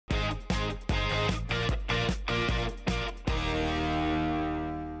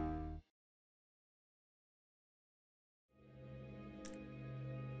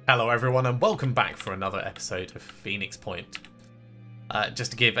Hello everyone and welcome back for another episode of Phoenix Point.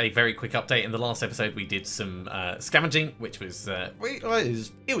 Just to give a very quick update, in the last episode we did some scavenging, which was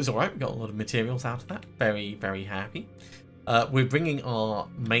it was alright. We got a lot of materials out of that. Very, very happy. We're bringing our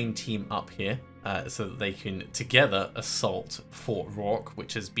main team up here so that they can together assault Fort Rourke,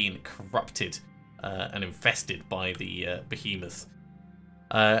 which has been corrupted and infested by the behemoth.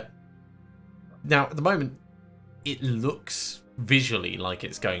 Now at the moment it looks visually like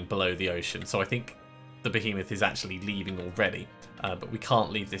it's going below the ocean, so I think the behemoth is actually leaving already, but we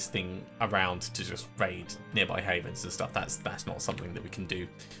can't leave this thing around to just raid nearby havens and stuff. That's not something that we can do,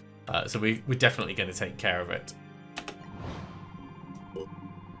 so we're definitely going to take care of it.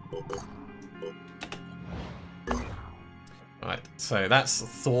 Right, so that's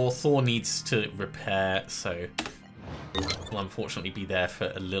Thor. Thor needs to repair, so we'll unfortunately be there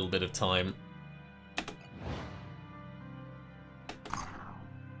for a little bit of time.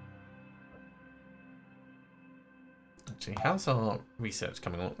 Actually, how's our research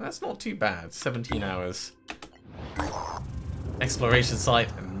coming along? That's not too bad. 17 hours. Exploration site,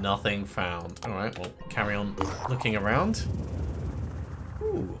 nothing found. Alright, well, carry on looking around.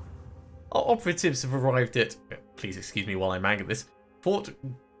 Ooh. Our operatives have arrived at... Please excuse me while I mangle this. Fort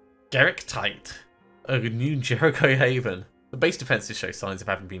Gerrick-Tite, a new Jericho haven. The base defences show signs of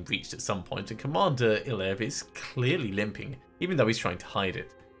having been breached at some point, and Commander Ilev is clearly limping, even though he's trying to hide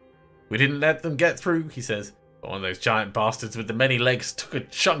it. We didn't let them get through, he says. One of those giant bastards with the many legs took a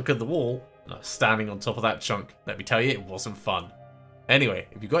chunk of the wall, and I was standing on top of that chunk. Let me tell you, it wasn't fun. Anyway,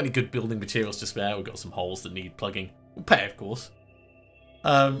 if you've got any good building materials to spare, we've got some holes that need plugging. We'll pay, of course.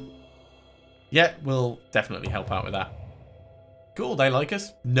 Yeah, we'll definitely help out with that. Cool, they like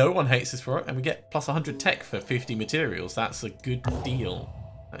us. No one hates us for it, and we get plus 100 tech for 50 materials. That's a good deal.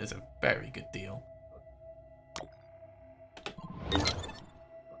 That is a very good deal.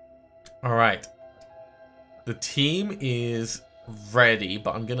 Alright. The team is ready,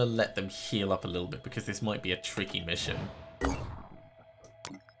 but I'm going to let them heal up a little bit because this might be a tricky mission.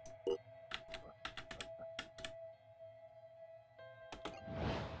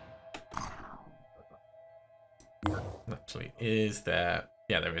 Actually, is there...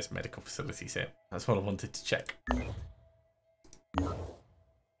 Yeah, there is medical facilities here. That's what I wanted to check.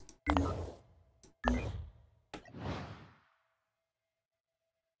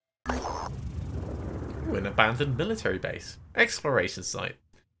 An abandoned military base. Exploration site.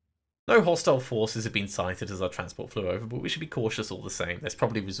 No hostile forces have been sighted as our transport flew over, but we should be cautious all the same. There's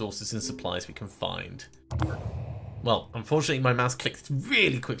probably resources and supplies we can find. Well, unfortunately my mouse clicked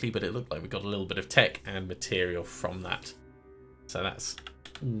really quickly, but it looked like we got a little bit of tech and material from that. So that's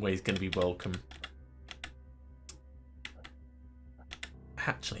always going to be welcome.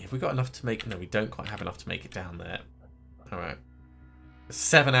 Actually, have we got enough to make... No, we don't quite have enough to make it down there. Alright.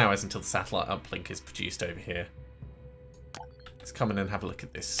 7 hours until the satellite uplink is produced over here. Let's come in and have a look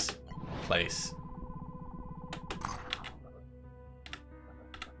at this place.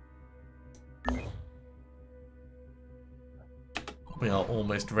 We are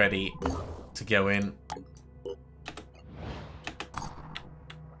almost ready to go in.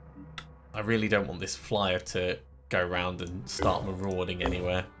 I really don't want this flyer to go around and start marauding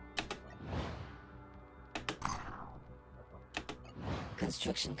anywhere.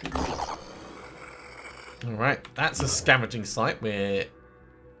 Construction complete. Alright, that's a scavenging site. We're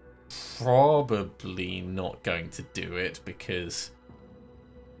probably not going to do it because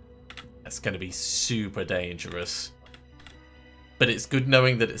that's going to be super dangerous. But it's good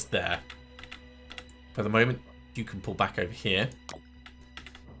knowing that it's there. For the moment, you can pull back over here.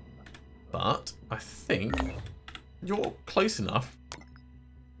 But I think you're close enough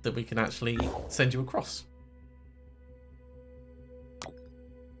that we can actually send you across.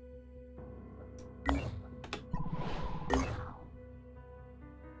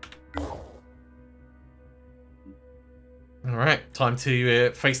 Alright, time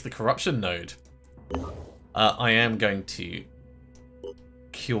to face the corruption node. I am going to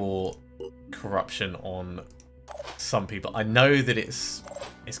cure corruption on some people. I know that it's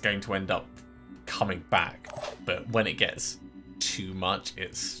going to end up coming back, but when it gets too much,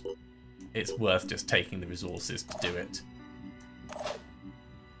 it's worth just taking the resources to do it.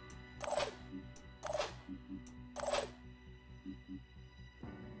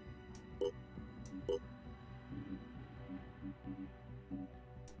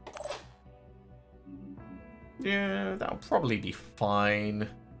 Yeah, that'll probably be fine.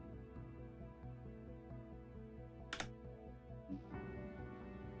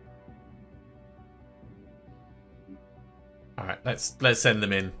 All right, let's send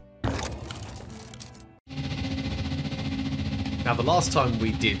them in. Now, the last time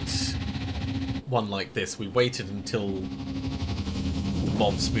we did one like this, we waited until the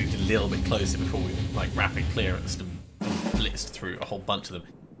mobs moved a little bit closer before we like rapid clearance and blitzed through a whole bunch of them.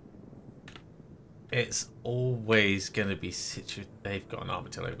 It's always going to be they've got an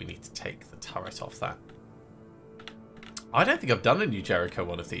armadillo. We need to take the turret off that. I don't think I've done a New Jericho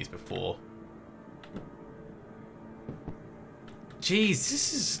one of these before. Jeez,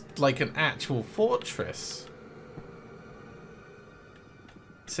 this is like an actual fortress.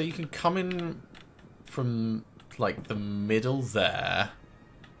 So you can come in from like the middle there.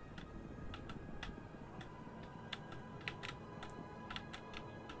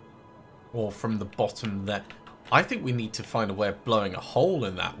 Or from the bottom there. I think we need to find a way of blowing a hole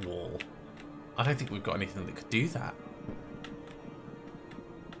in that wall. I don't think we've got anything that could do that.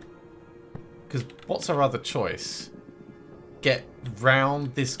 Because what's our other choice? Get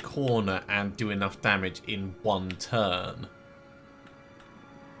round this corner and do enough damage in one turn.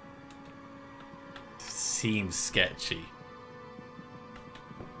 Seems sketchy.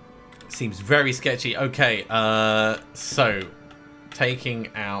 Seems very sketchy. Okay, so taking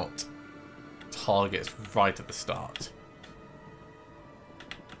out targets right at the start.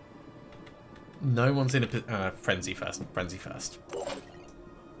 No one's in a frenzy first. Frenzy first.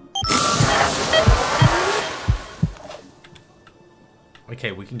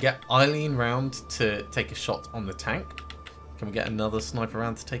 Okay, we can get Eileen round to take a shot on the tank. Can we get another sniper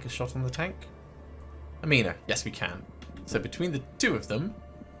round to take a shot on the tank? Amina, yes we can. So between the two of them,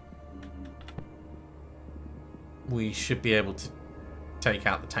 we should be able to take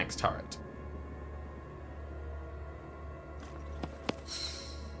out the tank's turret.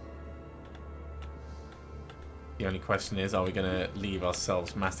 The only question is, are we going to leave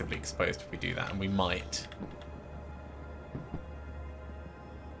ourselves massively exposed if we do that? And we might.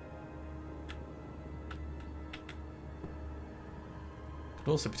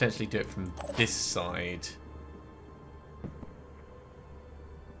 Could also potentially do it from this side.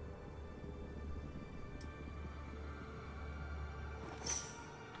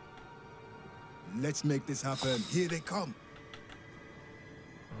 Let's make this happen. Here they come.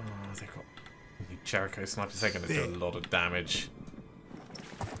 Oh, they've got Jericho snipers. They're going to do a lot of damage.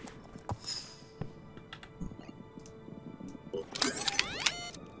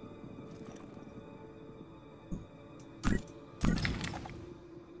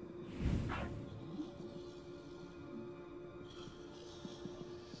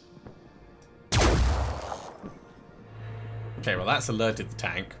 Okay, well that's alerted the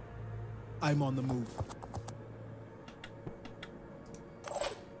tank. I'm on the move.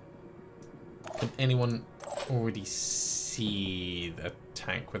 Can anyone already see the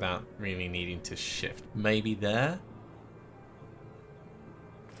tank without really needing to shift? Maybe there?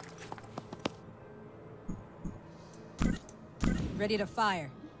 Ready to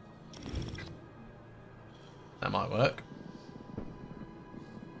fire. That might work.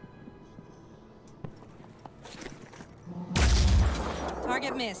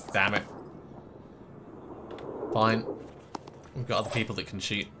 Target missed. Damn it. Fine. We've got other people that can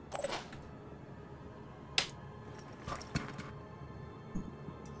shoot.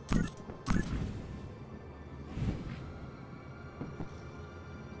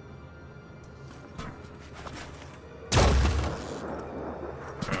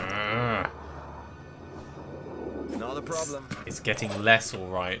 Not a problem. It's getting less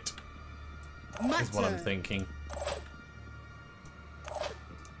alright, is what I'm thinking.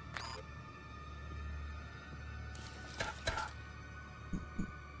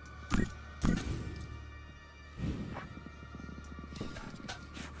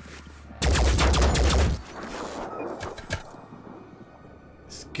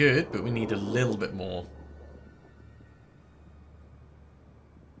 It's good, but we need a little bit more.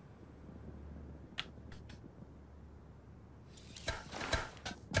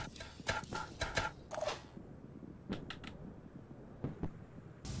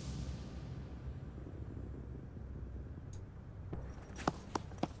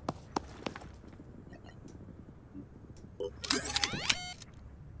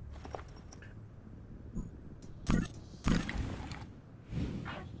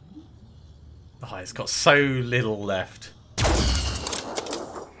 Oh, it's got so little left.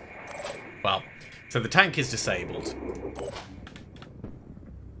 Well, so the tank is disabled.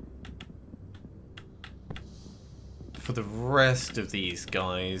 For the rest of these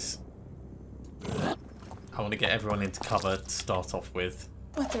guys, I want to get everyone into cover to start off with.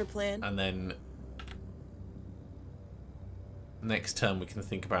 What's our plan? And then next turn we can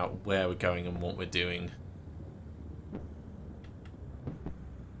think about where we're going and what we're doing.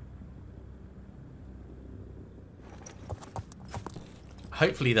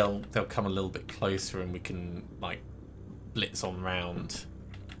 hopefully they'll come a little bit closer and we can like blitz on round.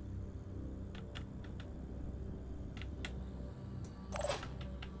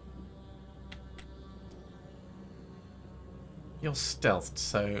 You're stealthed,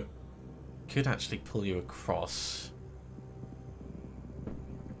 so could actually pull you across.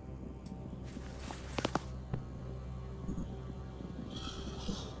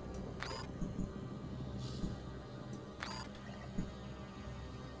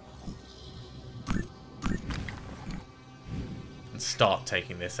 And start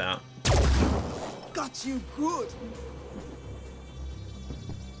taking this out. Got you good.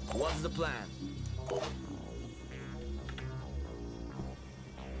 What's the plan?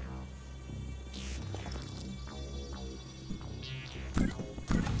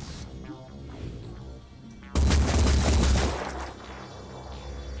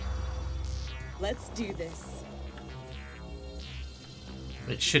 Let's do this.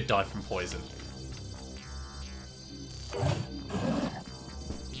 It should die from poison.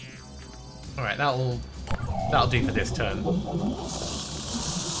 Alright, that'll do for this turn.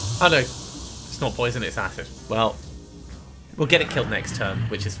 Oh no, it's not poison, it's acid. Well, we'll get it killed next turn,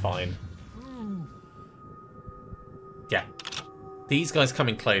 which is fine. Yeah. These guys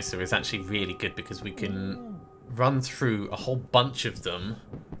coming closer is actually really good because we can run through a whole bunch of them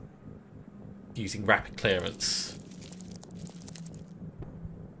using rapid clearance.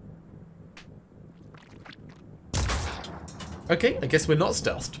 Okay, I guess we're not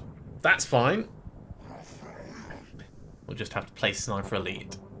stealthed. That's fine. We'll just have to play Sniper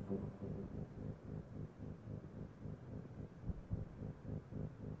Elite.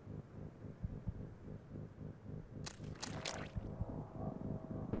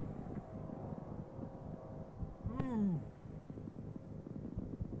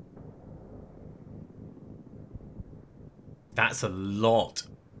 That's a lot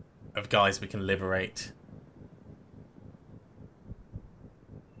of guys we can liberate.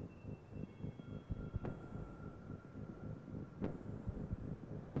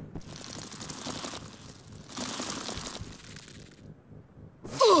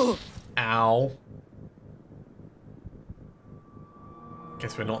 Ow.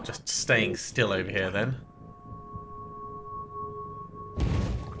 Guess we're not just staying still over here then.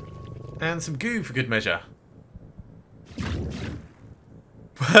 And some goo for good measure.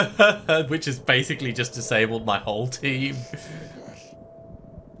 Which has basically just disabled my whole team.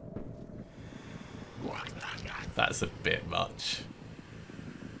 That's a bit much.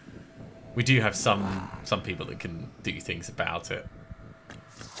 We do have some people that can do things about it.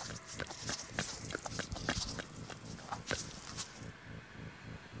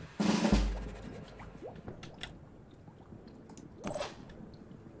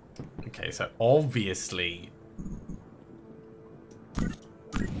 Okay, so obviously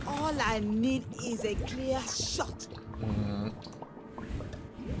All I need is a clear shot.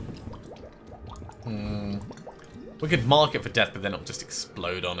 we could mark it for death, but then it'll just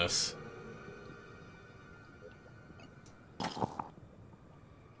explode on us.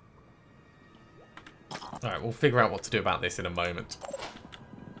 Alright, we'll figure out what to do about this in a moment.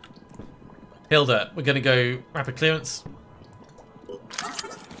 Hilda, we're going to go rapid clearance.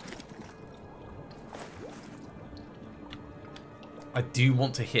 I do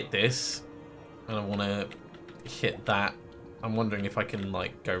want to hit this, and I want to hit that. I'm wondering if I can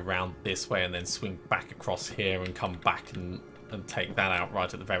like go round this way and then swing back across here and come back and take that out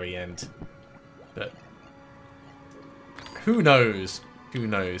right at the very end. But who knows? Who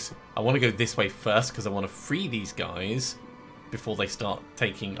knows? I want to go this way first because I want to free these guys before they start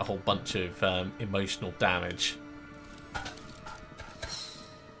taking a whole bunch of emotional damage.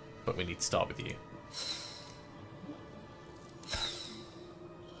 But we need to start with you.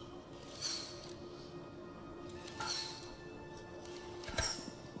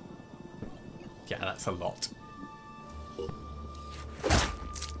 Yeah, that's a lot.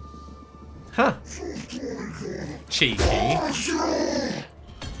 Huh. Cheeky.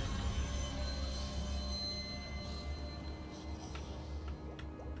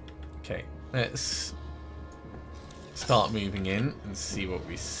 Okay, let's start moving in and see what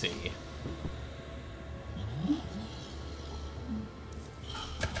we see.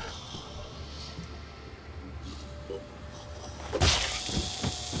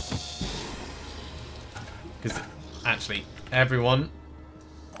 Because actually, everyone,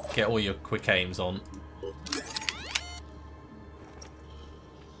 get all your quick aims on.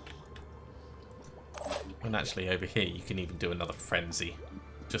 And actually, over here, you can even do another frenzy,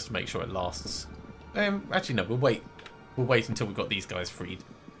 just to make sure it lasts. Actually, no, we'll wait. We'll wait until we've got these guys freed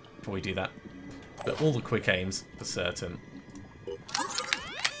before we do that. But all the quick aims for certain.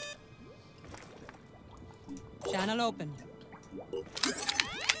 Channel open.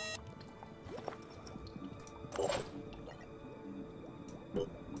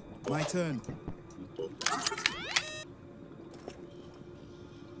 My turn.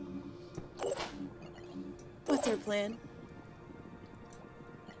 What's our plan?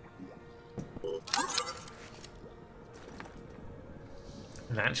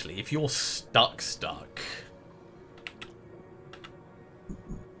 And actually, if you're stuck,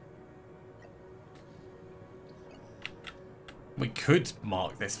 we could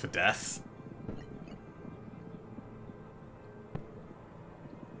mark this for death.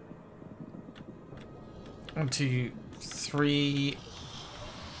 1, 2, 3,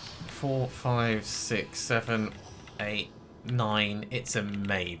 4, 5, 6, 7, 8, 9. It's a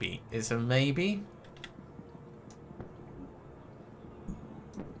maybe. It's a maybe.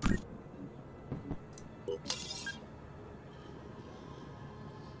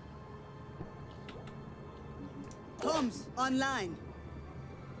 Comms online.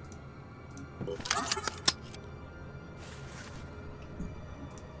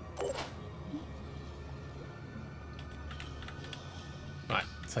 Right,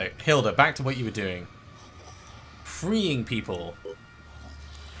 so Hilda, back to what you were doing. Freeing people.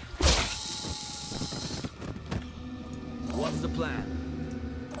 What's the plan?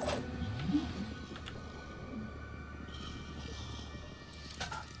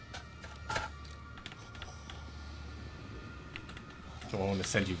 So I want to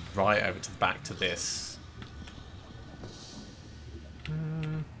send you right over to the back to this.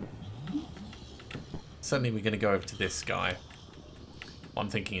 Certainly we're going to go over to this guy. What I'm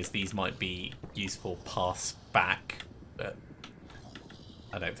thinking is these might be useful paths back, but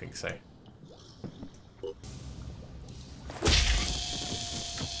I don't think so.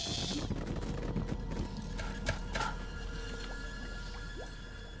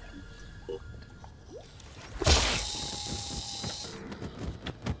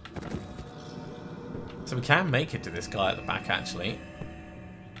 So we can make it to this guy at the back, actually.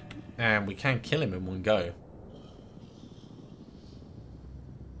 And we can kill him in one go.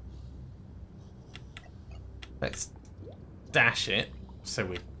 Let's dash it. So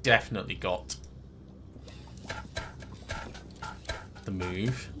we've definitely got the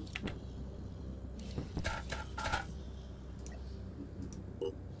move.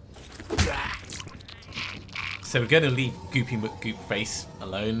 So we're going to leave Goopy McGoopface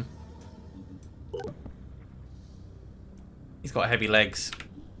alone. He's got heavy legs.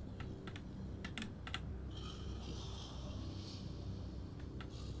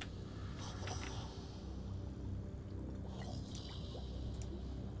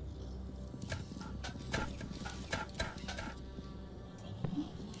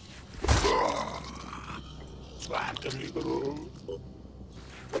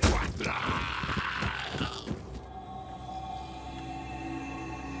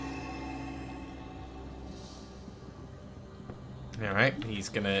 Alright, he's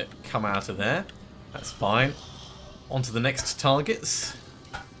gonna come out of there. That's fine. On to the next targets.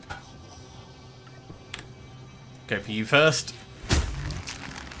 Go for you first.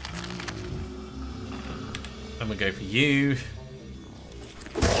 And we'll go for you.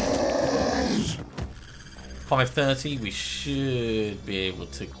 5:30, we should be able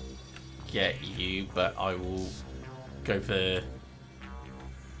to get you, but I will go for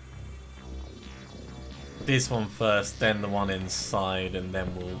this one first, then the one inside, and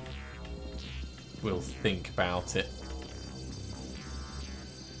then we'll think about it.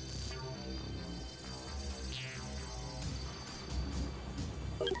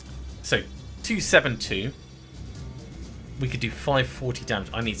 So 272. We could do 540 damage.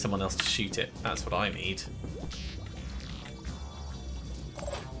 I need someone else to shoot it. That's what I need.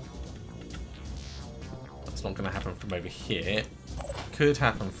 That's not going to happen from over here. Could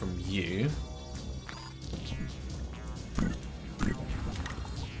happen from you.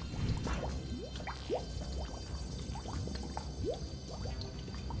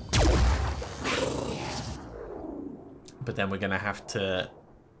 But then we're going to have to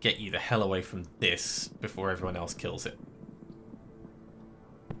get you the hell away from this before everyone else kills it.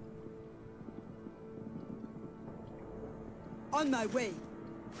 On my way.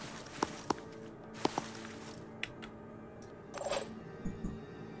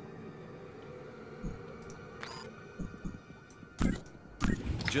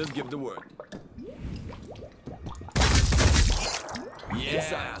 Just give the word.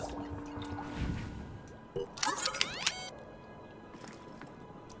 Yeah.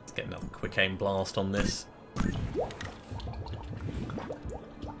 Let's get another quick aim blast on this.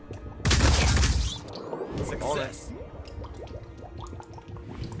 Success.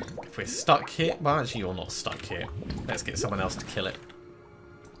 If we're stuck here... Well, actually, you're not stuck here. Let's get someone else to kill it.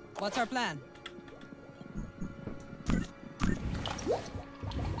 What's our plan?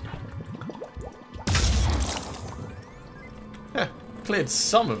 Yeah, cleared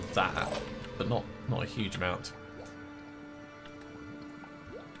some of that, but not a huge amount.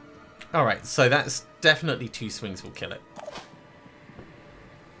 Alright, so that's definitely 2 swings will kill it.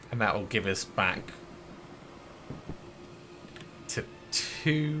 And that will give us back to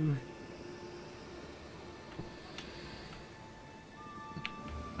 2.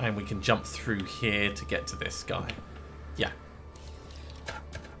 And we can jump through here to get to this guy. Yeah.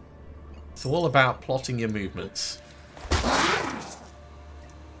 It's all about plotting your movements.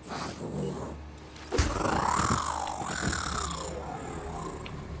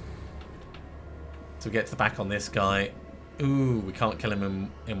 So we get to the back on this guy. Ooh, we can't kill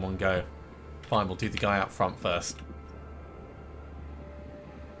him in one go. Fine, we'll do the guy up front first.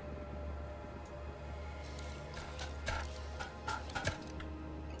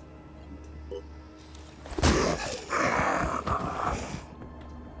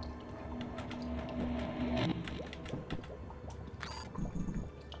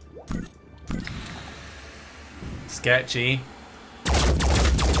 Sketchy.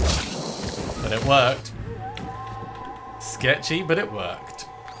 But it worked. Sketchy, but it worked.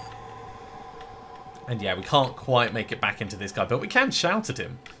 And yeah, we can't quite make it back into this guy, but we can shout at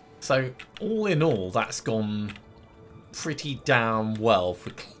him. So, all in all, that's gone pretty damn well for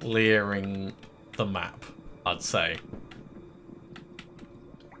clearing the map, I'd say.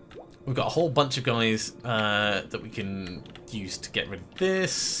 We've got a whole bunch of guys that we can use to get rid of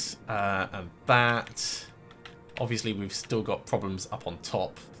this and that. Obviously, we've still got problems up on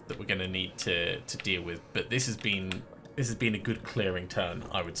top that we're going to need to deal with, but this has been a good clearing turn,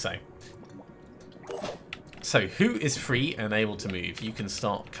 I would say. So, who is free and able to move? You can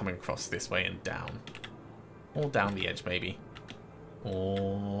start coming across this way and down. Or down the edge, maybe.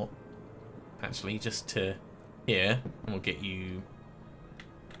 Or actually, just to here, and we'll get you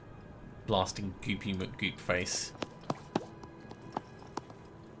blasting Goopy McGoop face.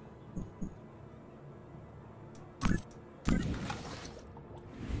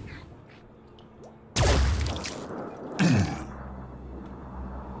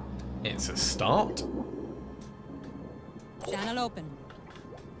 It's a start. Channel open.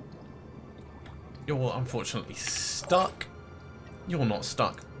 You're unfortunately stuck. You're not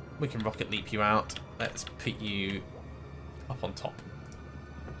stuck. We can rocket leap you out. Let's put you up on top.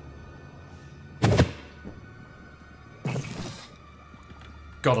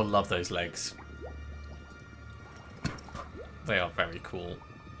 Gotta love those legs. They are very cool.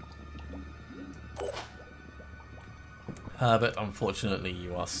 Herbert, unfortunately,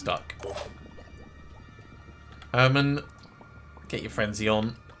 you are stuck. Herman, get your frenzy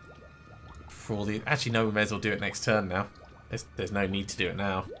on. For all the... Actually, no, we may as well do it next turn now. There's no need to do it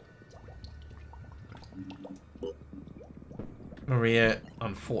now. Maria,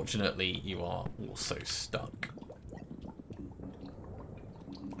 unfortunately, you are also stuck.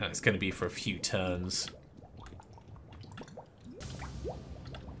 And it's going to be for a few turns.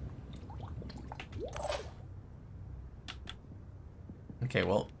 Okay,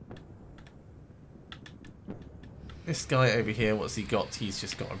 well, this guy over here, what's he got? He's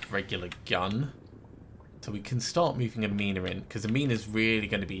just got a regular gun. So we can start moving Amina in, because Amina's really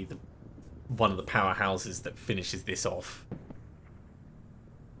going to be one of the powerhouses that finishes this off.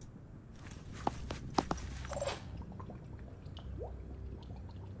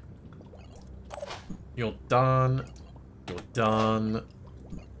 You're done. You're done.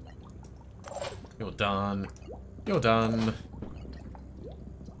 You're done. You're done.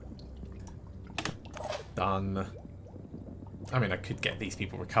 Done. I mean, I could get these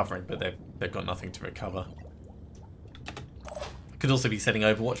people recovering, but they've got nothing to recover. I could also be setting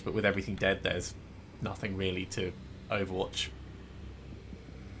Overwatch, but with everything dead, there's nothing really to Overwatch.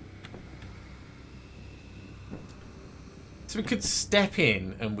 So we could step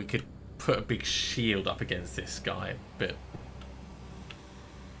in and we could put a big shield up against this guy, but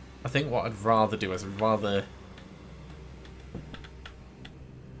I think what I'd rather do is I'd rather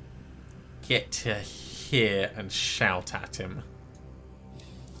get to here and shout at him.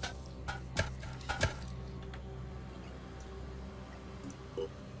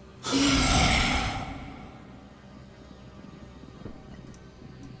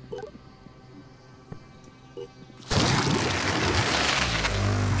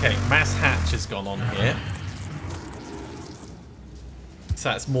 Okay, mass hatch has gone on here. So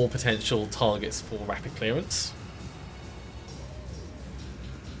that's more potential targets for rapid clearance.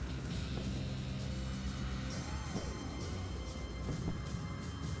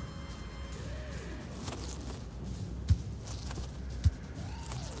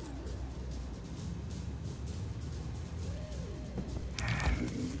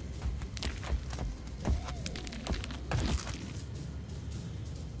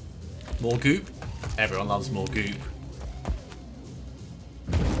 More goop. Everyone loves more goop.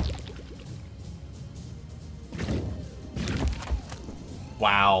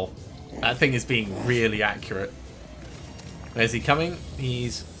 Wow. That thing is being really accurate. Where's he coming?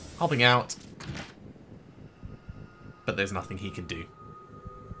 He's hopping out. But there's nothing he can do.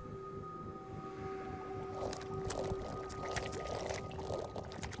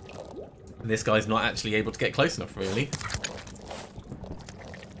 And this guy's not actually able to get close enough, really.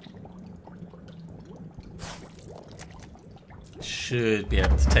 Should be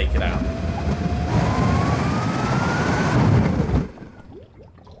able to take it out.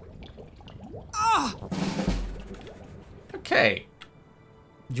 Okay.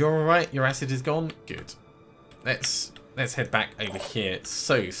 You're alright, your acid is gone? Good. Let's head back over here.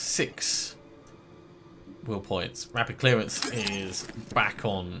 So 6 will points. Rapid clearance is back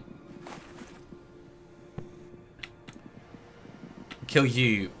on. Kill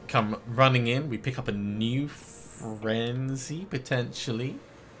you, come running in. We pick up a new frenzy, potentially.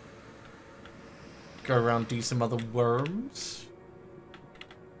 Go around, do some other worms.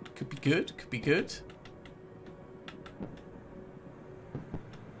 Could be good, could be good.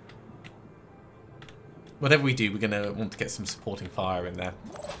 Whatever we do, we're going to want to get some supporting fire in there.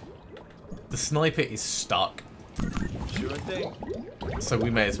 The sniper is stuck. Sure thing. So we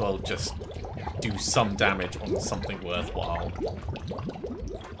may as well just do some damage on something worthwhile.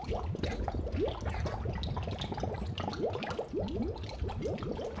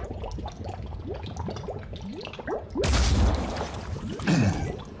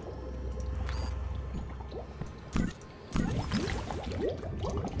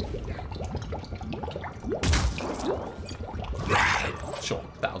 Sure,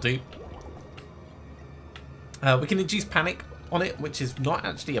 that'll do. We can induce panic on it, which is not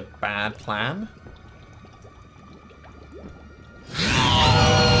actually a bad plan.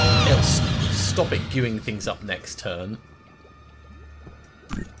 It'll stop it queuing things up next turn.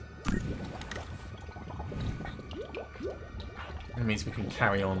 That means we can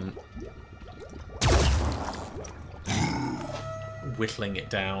carry on whittling it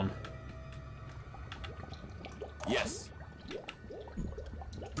down. Yes.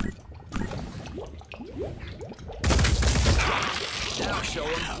 Now show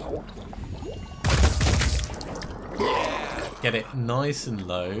him. Get it nice and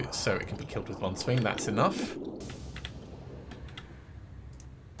low so it can be killed with one swing. That's enough.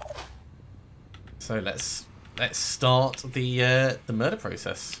 So let's start the murder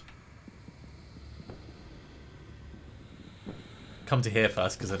process. Come to here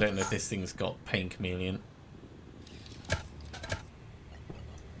first because I don't know if this thing's got Pain Chameleon.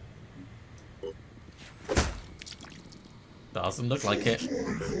 Doesn't look like it.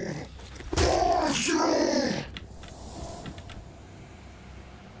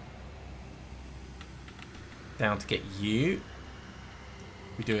 Down to get you.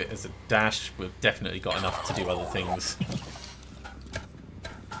 We do it as a dash. We've definitely got enough to do other things.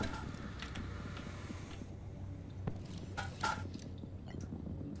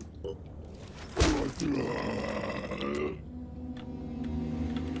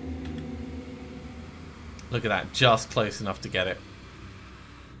 Look at that, just close enough to get it.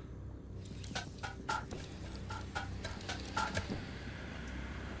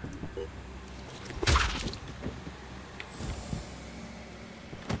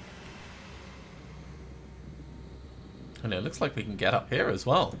 And it looks like we can get up here as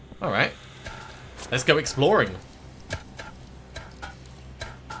well. Alright. Let's go exploring.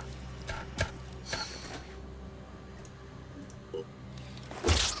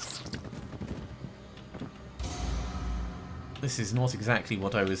 This is not exactly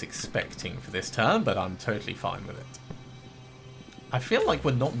what I was expecting for this turn, but I'm totally fine with it. I feel like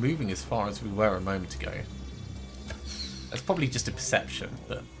we're not moving as far as we were a moment ago. That's probably just a perception,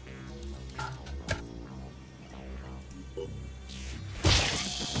 but...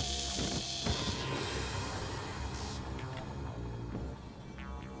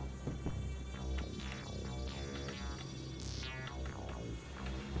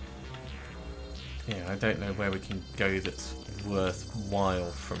 yeah, I don't know where we can go that's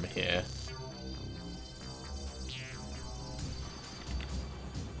worthwhile from here.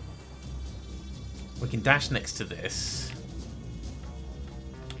 We can dash next to this.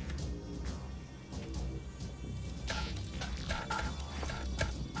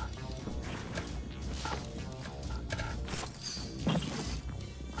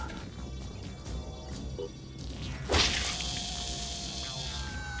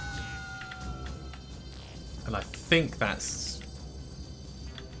 And I think that's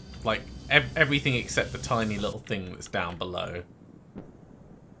like everything except the tiny little thing that's down below.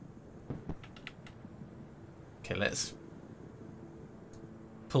 let's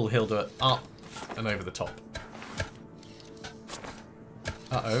pull Hilda up and over the top.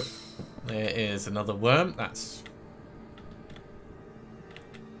 Uh-oh. There is another worm.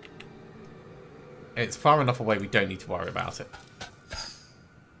 It's far enough away we don't need to worry about it.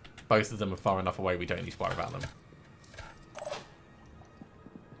 Both of them are far enough away we don't need to worry about them.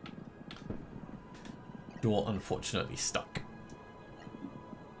 You're unfortunately stuck.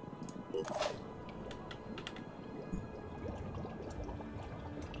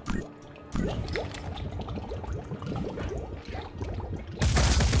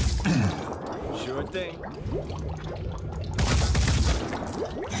 Sure thing.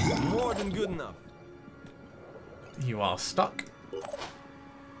 More than good enough. You are stuck. Get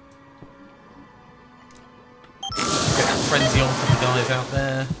that frenzy on for the guys out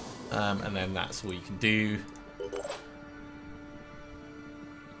there. And then that's all you can do.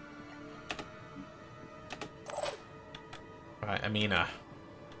 Right, Amina.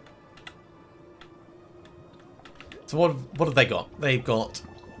 So what have they got? They've got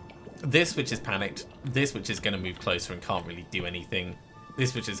this, which is panicked. This, which is going to move closer and can't really do anything.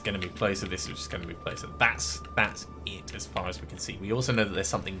 This, which is going to move closer. This, which is going to move closer. That's it as far as we can see. We also know that there's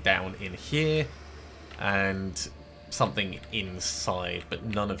something down in here and something inside, but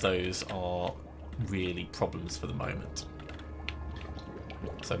none of those are really problems for the moment.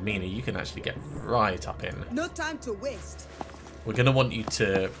 So Mina, you can actually get right up in. No time to waste. We're going to want you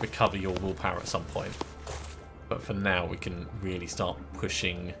to recover your willpower at some point. But for now, we can really start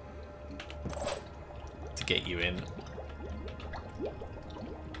pushing to get you in.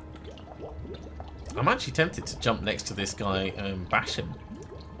 I'm actually tempted to jump next to this guy and bash him.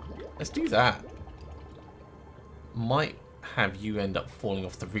 Let's do that. Might have you end up falling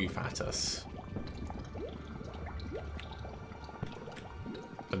off the roof at us.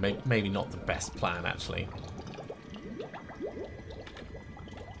 But maybe not the best plan, actually.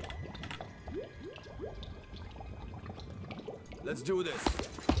 Let's do this.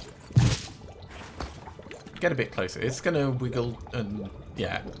 Get a bit closer. It's going to wiggle and...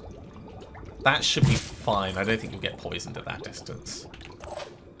 yeah. That should be fine. I don't think you'll get poisoned at that distance.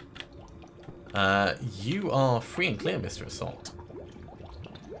 You are free and clear, Mr. Assault.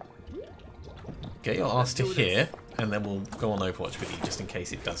 Get your ass to here, and then we'll go on Overwatch with you, just in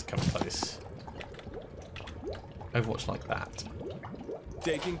case it does come close. Overwatch like that.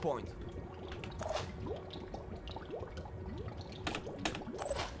 Taking point.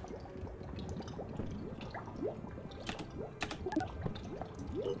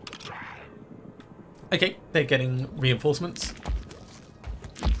 Okay, they're getting reinforcements.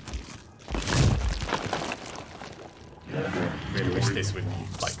 Really wish this would,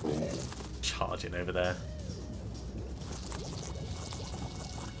 like, charge in over there.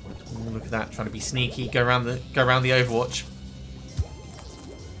 Ooh, look at that, trying to be sneaky. Go around the Overwatch.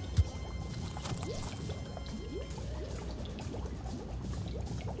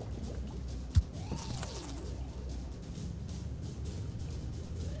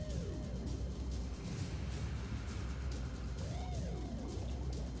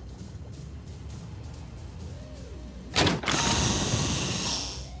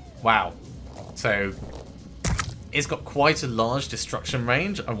 Wow. So, it's got quite a large destruction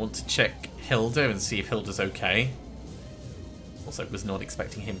range. I want to check Hilda and see if Hilda's okay. Also, was not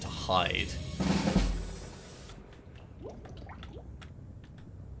expecting him to hide.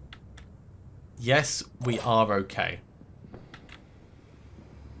 Yes, we are okay.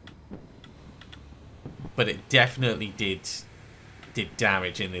 But it definitely did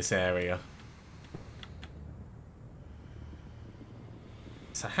damage in this area.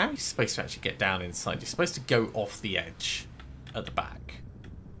 So how are you supposed to actually get down inside? You're supposed to go off the edge at the back.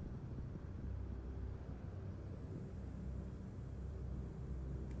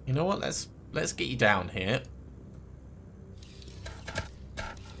 You know what? Let's get you down here.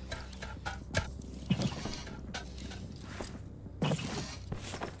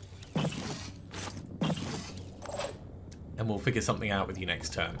 And we'll figure something out with you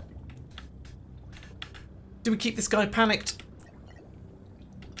next turn. Do we keep this guy panicked?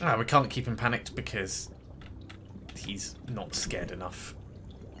 Ah, we can't keep him panicked because he's not scared enough.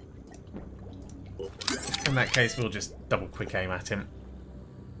 In that case, we'll just double quick aim at him.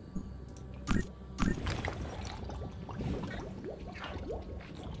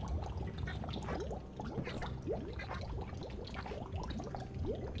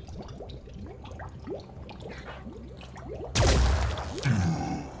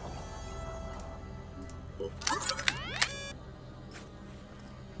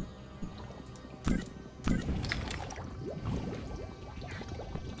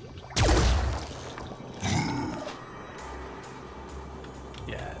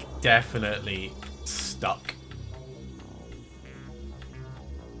 Yeah, definitely stuck.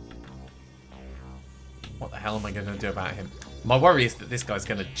 What the hell am I going to do about him? My worry is that this guy's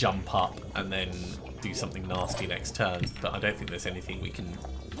going to jump up and then do something nasty next turn, but I don't think there's anything we can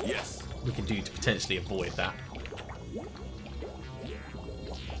do to potentially avoid that.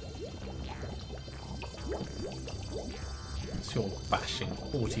 What's your bashing?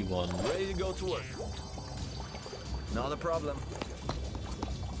 41. Ready to go to work. Not a problem.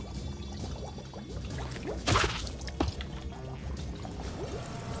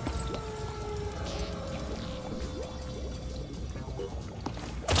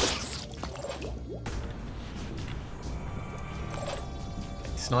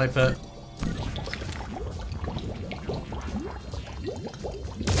 Sniper.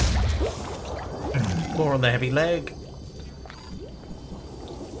 More on the heavy leg.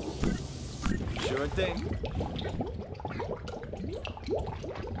 Sure thing.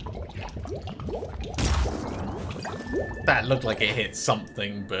 That looked like it hit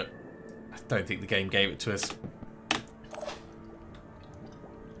something, but I don't think the game gave it to us.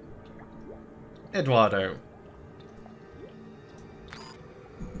 Eduardo.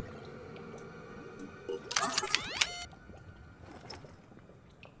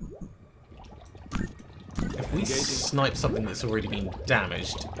 If we snipe something that's already been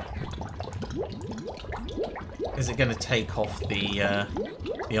damaged, is it going to take off the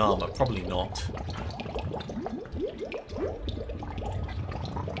armor? Probably not.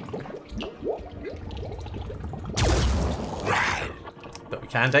 But we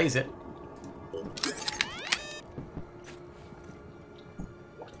can daze it.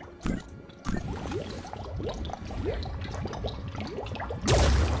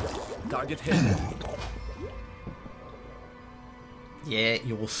 Target hit. Yeah,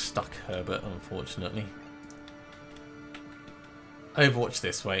 you're stuck, Herbert, unfortunately. Overwatch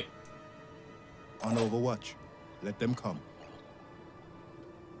this way. On Overwatch. Let them come.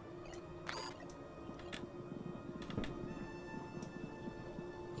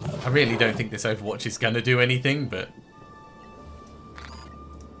 I really don't think this Overwatch is going to do anything, but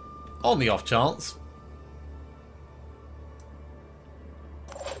on the off chance,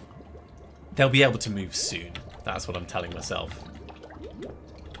 they'll be able to move soon. That's what I'm telling myself.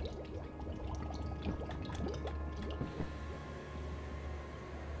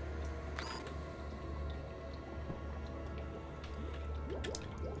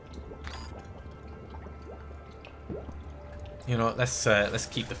 You know what, let's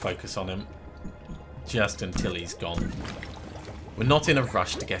keep the focus on him just until he's gone. We're not in a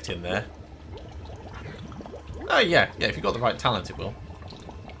rush to get in there. Oh yeah, if you've got the right talent it will.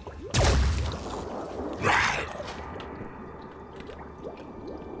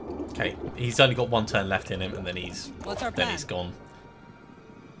 Okay, he's only got one turn left in him and then he's gone.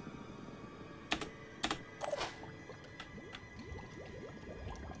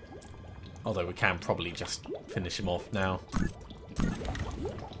 Although we can probably just finish him off now.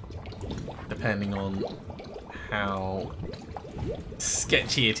 Depending on how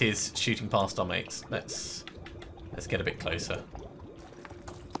sketchy it is shooting past our mates. Let's get a bit closer.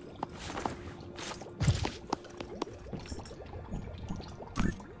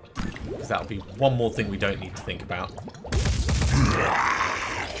 Because that'll be one more thing we don't need to think about.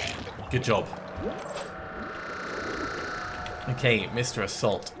 Good job. Okay, Mr.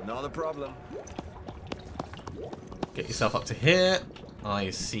 Assault. Not a problem. Get yourself up to here.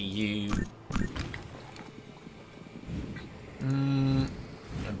 I see you. I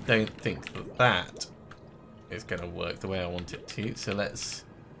don't think that is going to work the way I want it to. So let's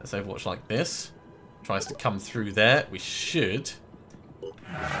Overwatch like this. Tries to come through there. We should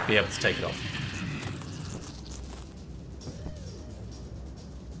be able to take it off.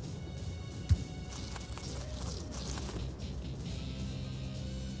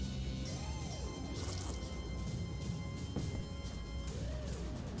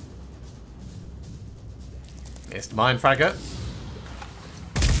 Missed mine fragger.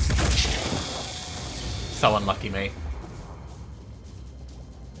 So unlucky me.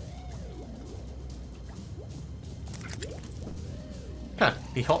 Huh,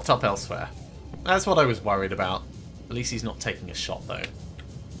 he hopped up elsewhere. That's what I was worried about. At least he's not taking a shot though.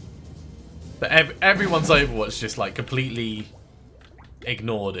 But everyone's Overwatch just like completely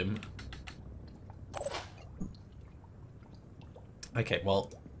ignored him. Okay,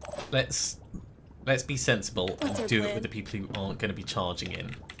 well, let's be sensible and do it with the people who aren't going to be charging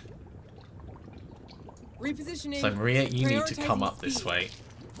in. Repositioning. So Maria, you need to come up this way.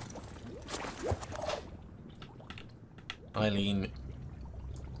 Eileen,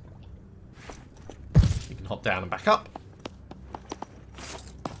 you can hop down and back up.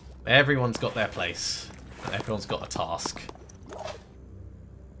 Everyone's got their place. And everyone's got a task.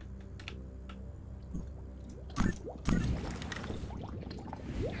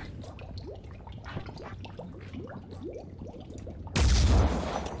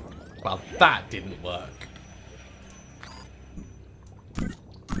 Well, that didn't work.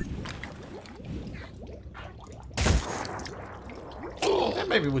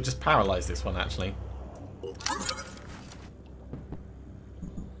 Maybe we'll just paralyze this one, actually.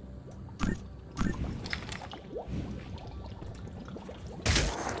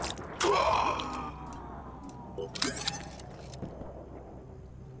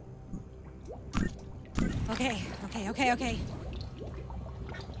 Okay.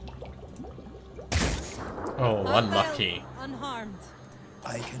 Oh, unlucky. Unharmed.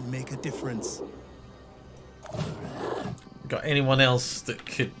 I can make a difference. Got anyone else that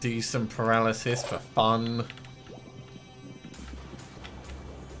could do some paralysis for fun?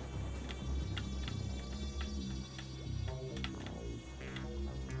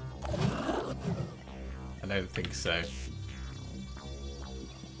 I don't think so.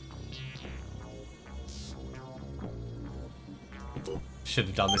 Should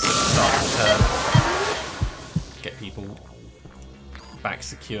have done this at the start of the turn. Get people back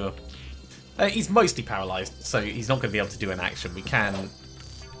secure. He's mostly paralysed, so he's not going to be able to do an action. We can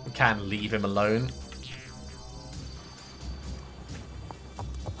leave him alone.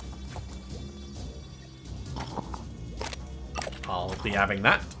 I'll be having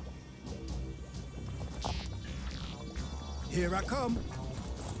that. Here I come.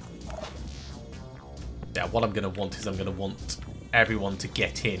 Yeah, what I'm going to want is I'm going to want everyone to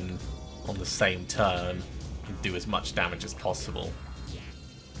get in on the same turn and do as much damage as possible.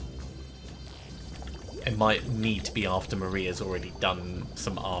 It might need to be after Maria's already done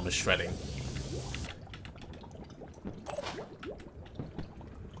some armor shredding.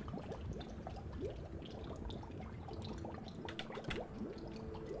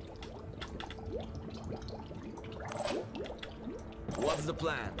 What's the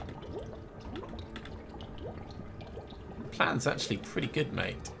plan? Plan's actually pretty good,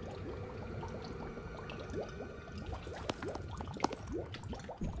 mate.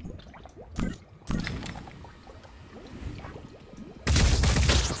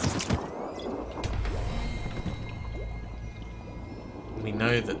 We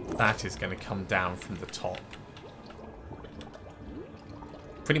know that that is going to come down from the top.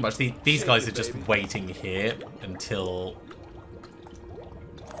 Pretty much these guys are just waiting here until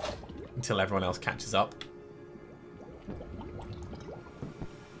everyone else catches up.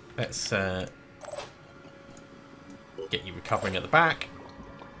 Let's get you recovering at the back.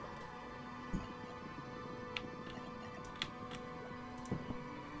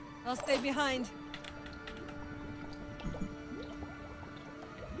 I'll stay behind.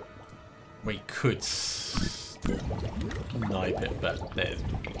 We could snipe it, but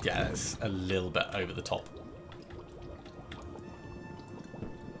yeah, it's a little bit over the top.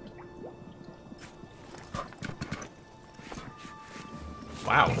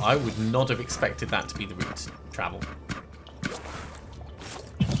 Wow, I would not have expected that to be the route to travel.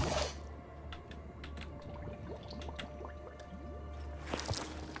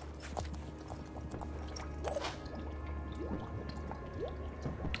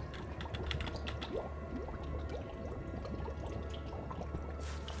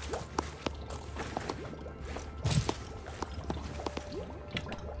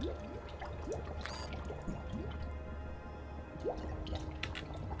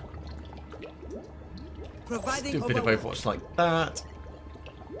 Providing Do a bit of Overwatch like that.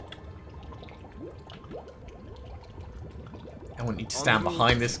 I want you to stand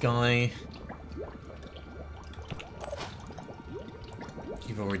behind this guy.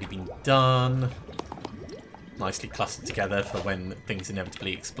 You've already been done. Nicely clustered together for when things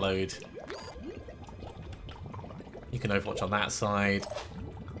inevitably explode. You can Overwatch on that side.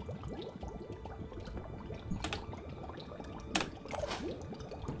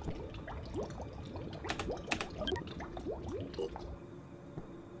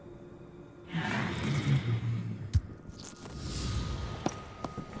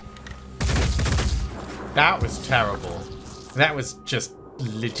 That was terrible. That was just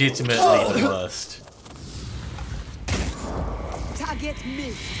legitimately the worst. target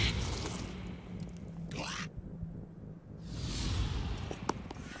missed.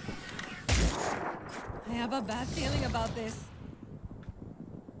 I have a bad feeling about this.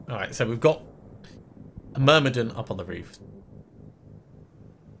 Alright, so we've got a Myrmidon up on the roof.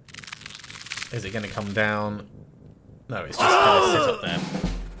 Is it going to come down? No, it's just going to sit up there.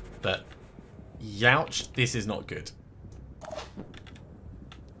 But, youch, this is not good.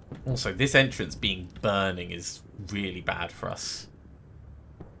 Also, this entrance being burning is really bad for us.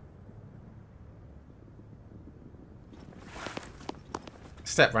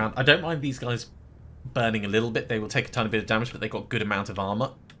 Step round. I don't mind these guys burning a little bit. They will take a tiny bit of damage, but they've got good amount of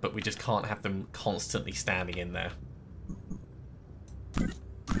armor. But we just can't have them constantly standing in there.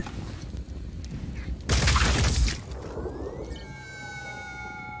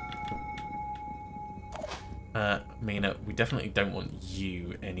 Mina, we definitely don't want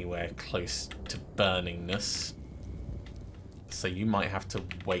you anywhere close to burningness. So you might have to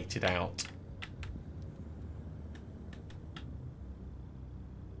wait it out.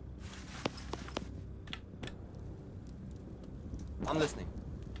 I'm listening.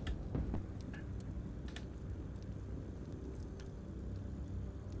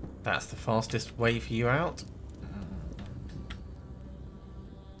 That's the fastest way for you out.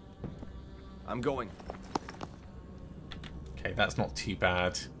 I'm going. Okay, that's not too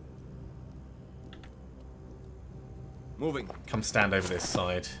bad. Moving. Come stand over this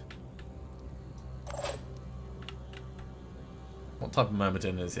side. What type of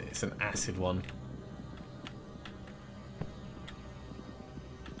myrmidon is it? It's an acid one.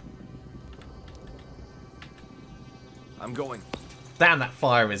 I'm going. Damn, that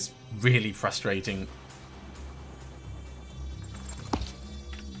fire is really frustrating.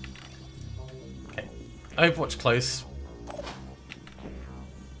 Okay. Overwatch close.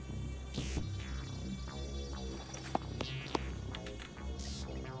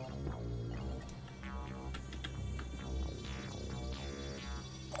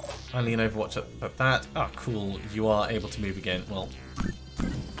 Only an Overwatch at that. Ah, oh, cool. You are able to move again. Well,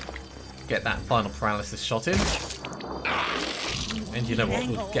 get that final paralysis shot in. And you know what?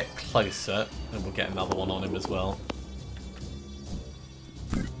 We'll get closer and we'll get another one on him as well.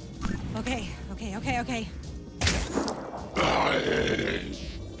 Okay.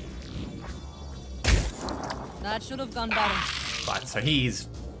 That should have gone better. Right, so he's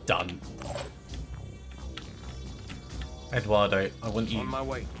done. Eduardo, I want you On my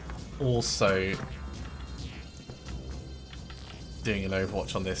way. also doing an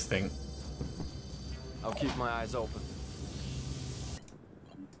Overwatch on this thing. I'll keep my eyes open.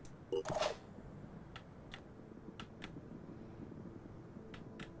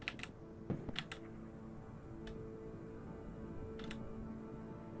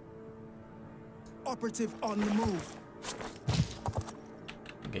 Operative on the move.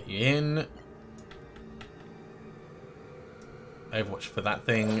 Get you in. Overwatch for that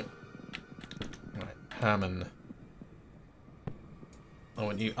thing. Right, Herman. I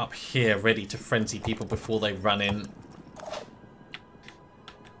want you up here ready to frenzy people before they run in.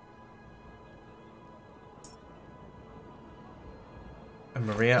 And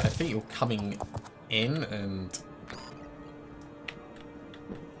Maria, I think you're coming in and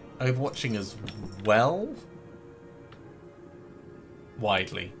overwatching as well.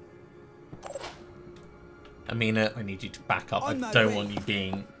 Widely. Amina, I need you to back up. I don't want you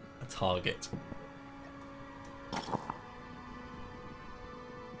being a target.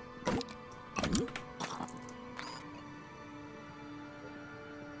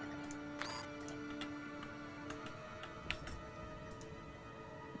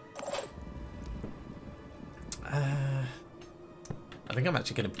 I think I'm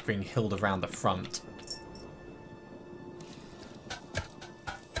actually going to bring Hilda around the front.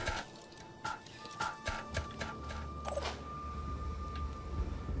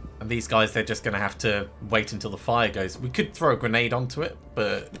 And these guys, they're just going to have to wait until the fire goes. We could throw a grenade onto it,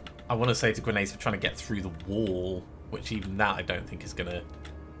 but I want to save the grenades for trying to get through the wall, which even that I don't think is going to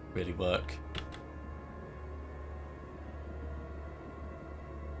really work.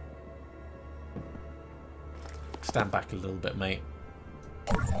 Stand back a little bit, mate.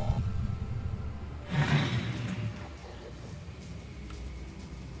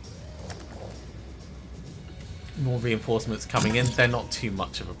 More reinforcements coming in. They're not too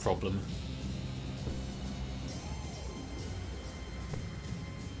much of a problem.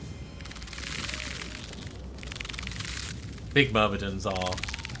 Big myrmidons are...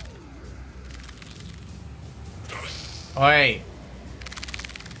 Oi!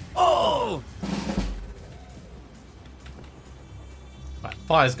 Oh! Right,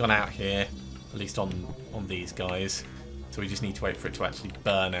 fire's gone out here, at least on these guys. So we just need to wait for it to actually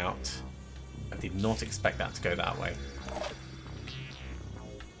burn out. I did not expect that to go that way.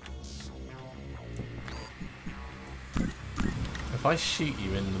 If I shoot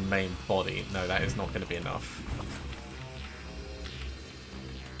you in the main body, no, that is not going to be enough.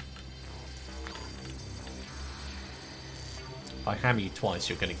 If I hammer you twice,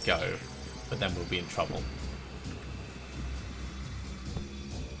 you're going to go, but then we'll be in trouble.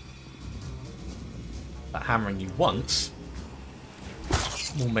 But hammering you once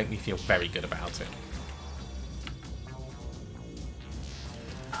will make me feel very good about it.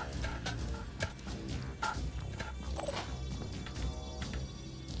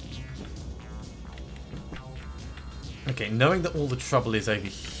 Okay, knowing that all the trouble is over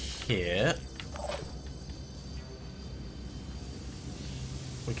here,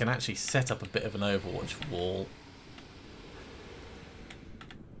 we can actually set up a bit of an Overwatch wall.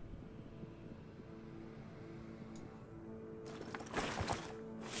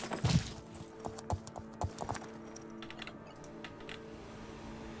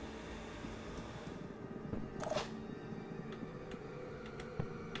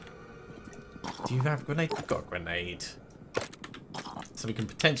 Do you have a grenade? I've got a grenade. So we can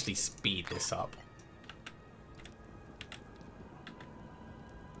potentially speed this up.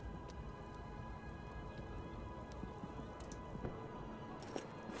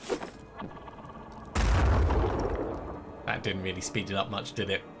 That didn't really speed it up much, did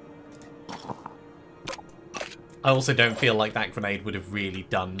it? I also don't feel like that grenade would have really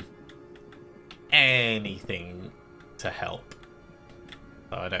done anything to help.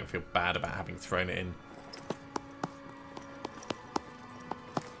 So I don't feel bad about having thrown it in.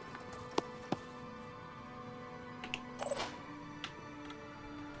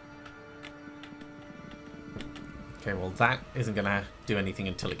 Okay, well that isn't going to do anything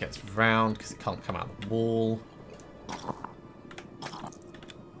until it gets round because it can't come out the wall.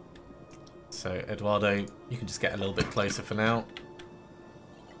 So Eduardo, you can just get a little bit closer for now.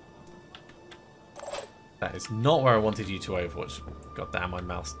 That is not where I wanted you to overwatch. God damn, my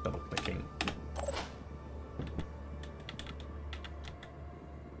mouse double clicking.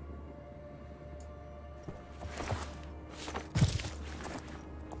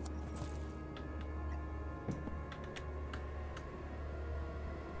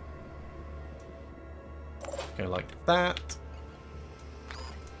 Go like that.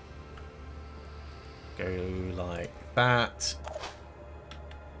 Go like that.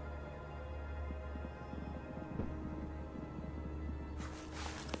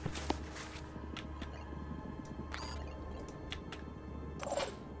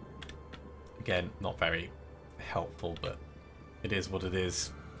 Again, not very helpful, but it is what it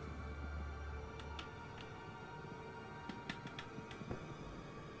is.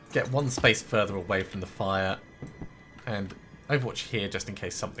 Get one space further away from the fire and Overwatch here just in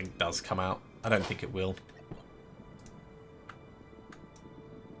case something does come out. I don't think it will.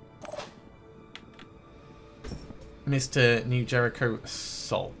 Mr. New Jericho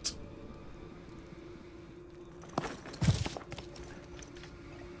Assault.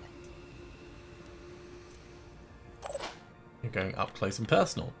 You're going up close and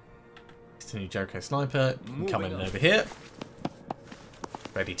personal. Mr. New Jericho Sniper, you can come in over here.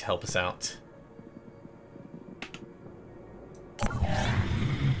 Ready to help us out.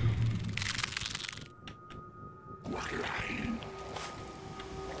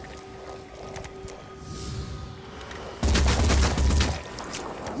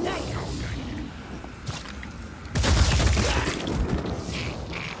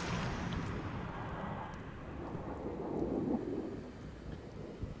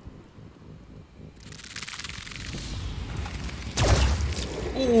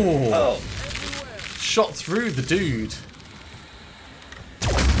 Oh. Shot through the dude.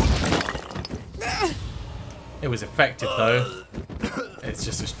 It was effective though. It's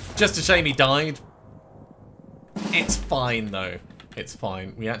just a shame he died. It's fine though. It's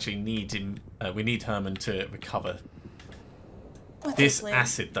fine. We actually need him. We need Herman to recover. This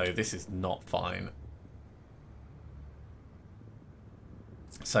acid though, this is not fine.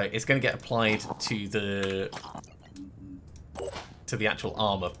 So it's going to get applied to the actual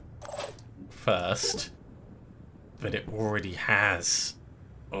armor first, but it already has.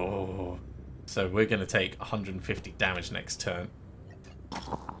 Oh, so we're going to take 150 damage next turn.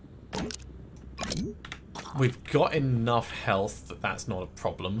 We've got enough health that that's not a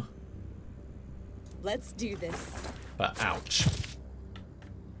problem. Let's do this. But ouch.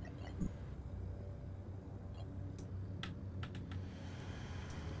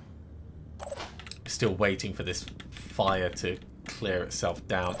 Still waiting for this fire to clear itself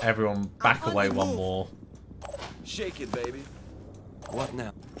down. Everyone back away one more. Shake it, baby. What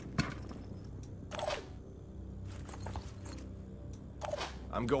now?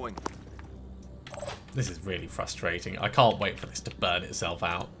 I'm going. This is really frustrating. I can't wait for this to burn itself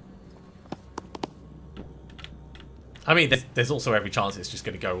out. I mean, there's also every chance it's just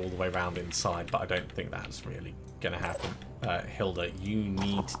going to go all the way around inside, but I don't think that's really going to happen. Hilda, you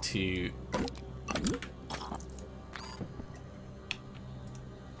need to...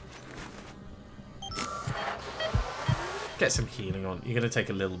 get some healing on. You're going to take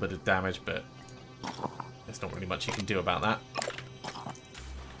a little bit of damage, but there's not really much you can do about that.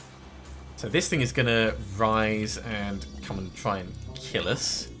 So this thing is going to rise and come and try and kill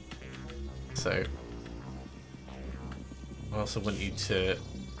us. So I also want you to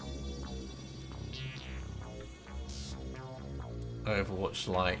Overwatch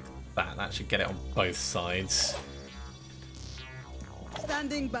like that. That should get it on both sides.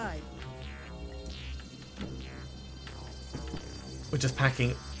 Standing by. We're just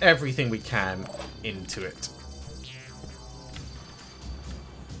packing everything we can into it.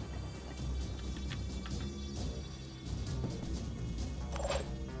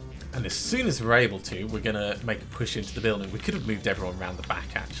 And as soon as we're able to, we're going to make a push into the building. We could have moved everyone around the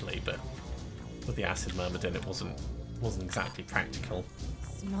back, actually, but with the acid myrmidon, it wasn't exactly practical.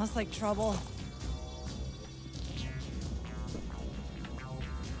 Smells like trouble.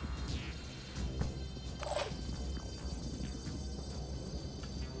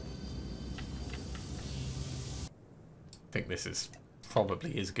 I think this is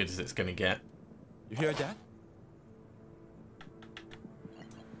probably as good as it's going to get. You hear that?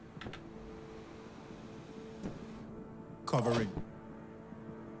 Covering.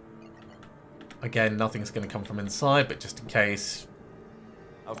 Again, nothing's going to come from inside, but just in case,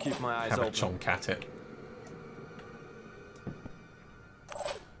 I'll keep my eyes have a open. chonk at it.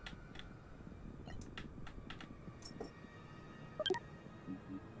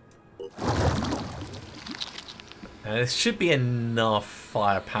 There should be enough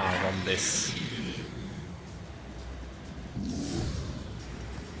firepower on this.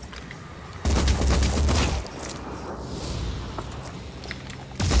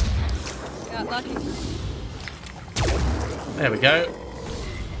 Got lucky. There we go.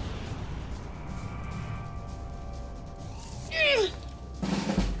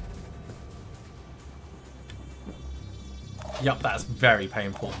 Yup, that's very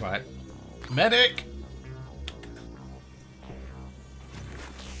painful, right? Medic!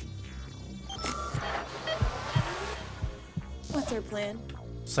 What's our plan?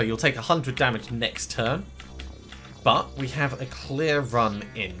 So you'll take 100 damage next turn, but we have a clear run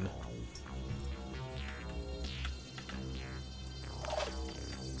in.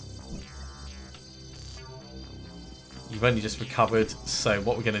 You've only just recovered, so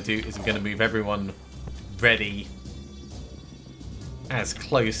what we're going to do is we're going to move everyone ready as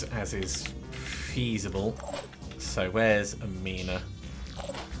close as is feasible. So where's Amina?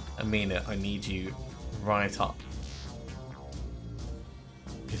 Amina, I need you right up,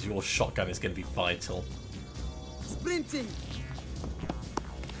 because your shotgun is going to be vital. Sprinting.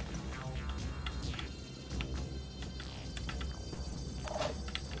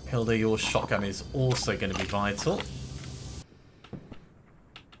 Hilda, your shotgun is also going to be vital.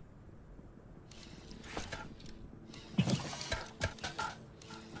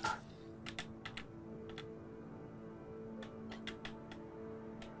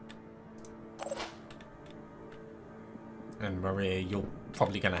 And Maria, you're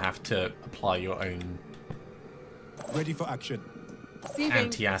probably going to have to apply your own Ready for action. Receiving.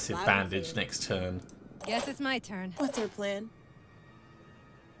 anti-acid Loud and bandage clear. next turn. Guess it's my turn. What's our plan?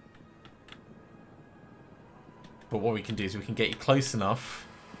 But what we can do is we can get you close enough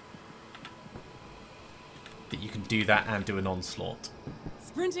that you can do that and do an onslaught.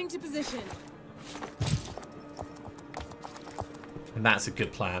 Sprinting to position. And that's a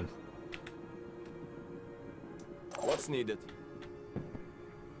good plan. What's needed?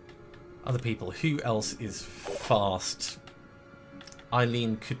 Other people, who else is fast?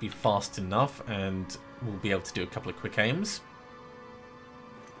 Eileen could be fast enough and we'll be able to do a couple of quick aims.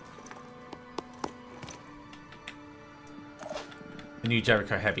 The new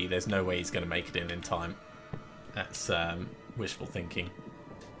Jericho Heavy, there's no way he's going to make it in time. That's wishful thinking.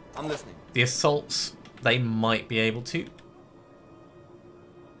 I'm listening. The assaults, they might be able to.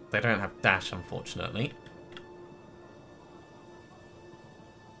 They don't have dash, unfortunately.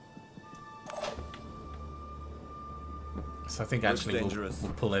 So I think Looks actually dangerous.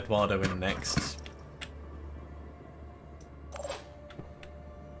 we'll pull Eduardo in next.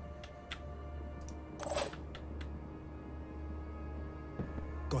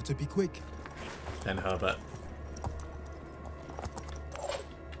 Gotta be quick. Then Herbert.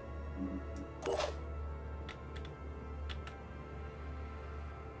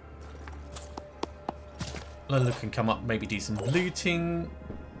 Lulu can come up, maybe do some looting.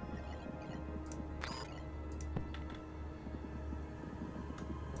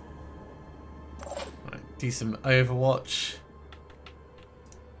 Right, do some Overwatch.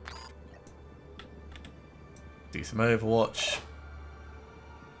 Do some Overwatch.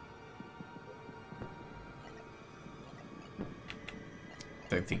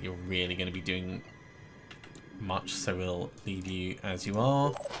 Don't think you're really going to be doing much, so we'll leave you as you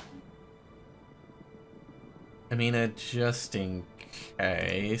are. Amina, just in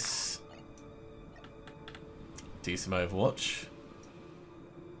case, do some Overwatch.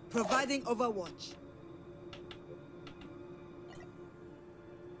 Providing Overwatch.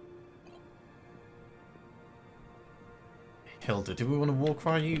 Hilda, do we want to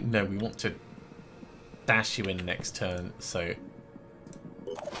Warcry you? No, we want to dash you in next turn, so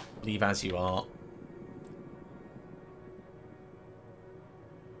leave as you are.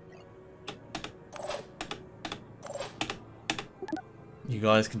 You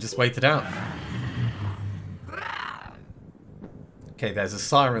guys can just wait it out. Okay, there's a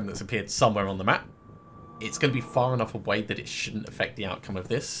siren that's appeared somewhere on the map. It's going to be far enough away that it shouldn't affect the outcome of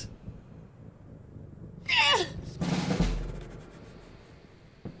this.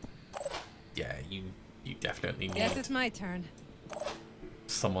 Yeah, you definitely need Guess it's my turn.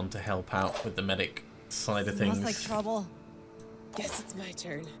 someone to help out with the medic side of Smells things. like trouble. Guess it's my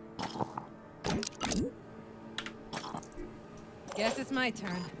turn. Guess it's my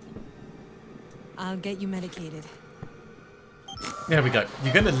turn. I'll get you medicated. There we go.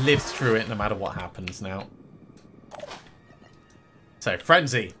 You're going to live through it no matter what happens now. So,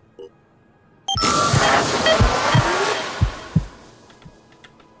 Frenzy.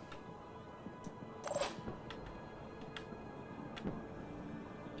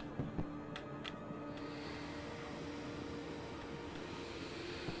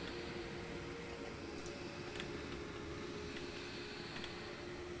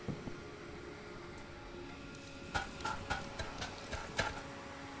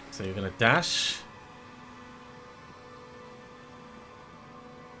 So you're going to dash.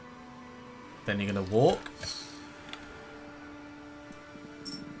 Then you're going to walk.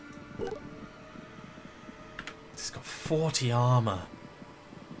 It's got 40 armor.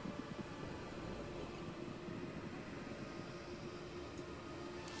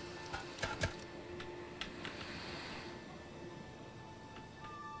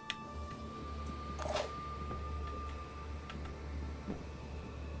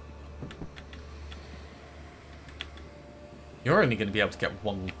 You're only going to be able to get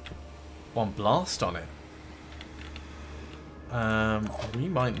one blast on it. We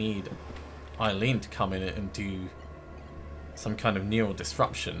might need Eileen to come in and do some kind of neural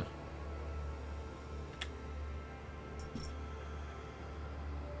disruption.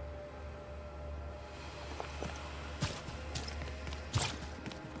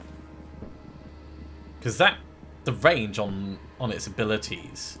 Because the range on its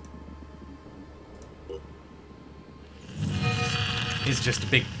abilities is just a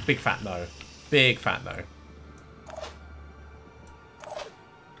big fat no. Big fat no.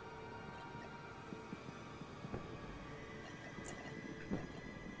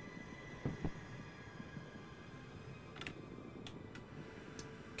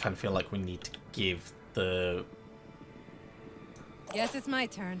 Kind of feel like we need to give the... Guess it's my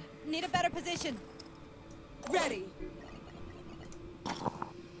turn. Need a better position. Ready.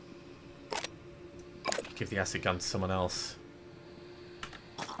 Give the acid gun to someone else.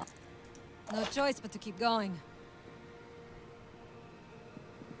 No choice but to keep going.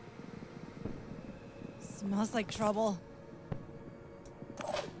 Smells like trouble.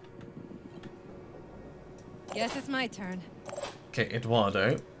 Guess it's my turn. Okay,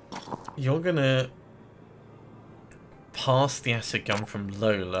 Eduardo, you're gonna pass the acid gun from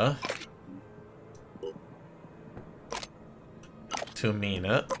Lola to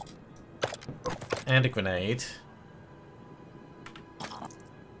Amina and a grenade.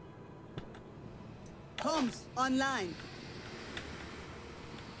 Comms online.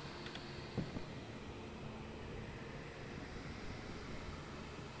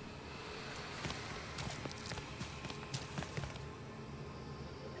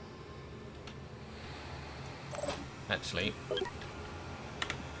 Actually,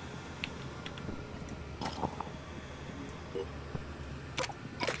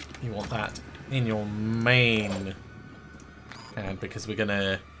 you want that in your main hand because we're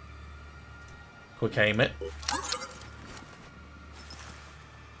gonna quick aim it.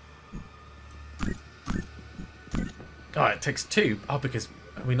 Oh, it takes two. Oh, because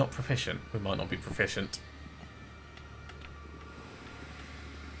are we not proficient? We might not be proficient.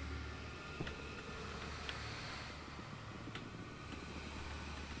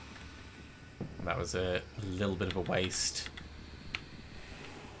 That was a little bit of a waste.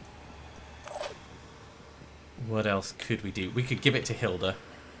 What else could we do? We could give it to Hilda.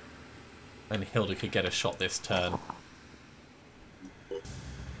 And Hilda could get a shot this turn.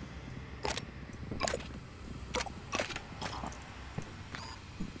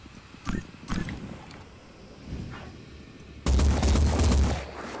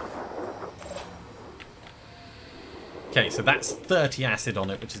 Okay, so that's 30 acid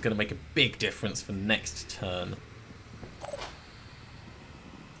on it, which is going to make a big difference for next turn.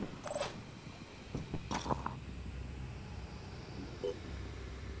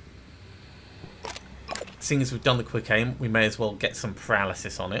 Seeing as we've done the quick aim, we may as well get some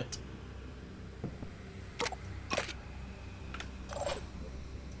paralysis on it.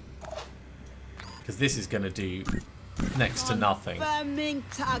 Because this is going to do next to nothing. Confirming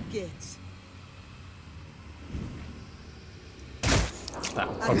target. That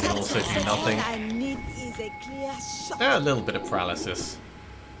will probably also do nothing. All I need is a clear shot. A little bit of paralysis.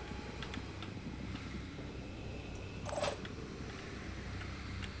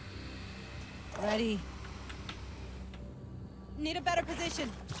 Ready. Need a better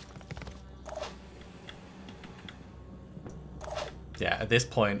position. Yeah, at this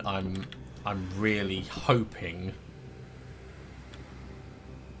point I'm really hoping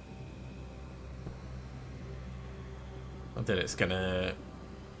that it's gonna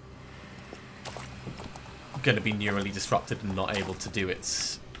be neurally disrupted and not able to do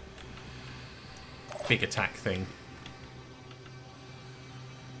its big attack thing.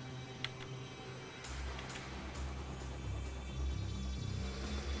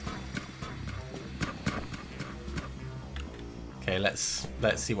 Okay, let's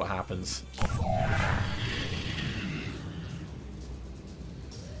see what happens.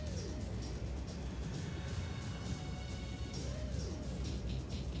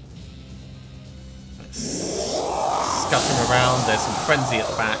 Scuffing around, there's some frenzy at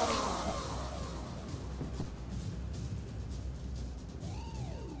the back.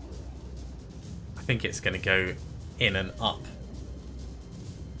 I think it's going to go in and up.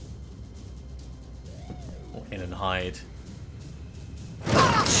 Or in and hide.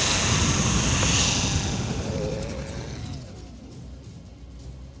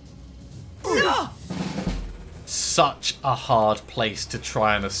 Such a hard place to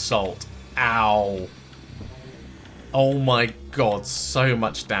try and assault. Ow. Oh my god, so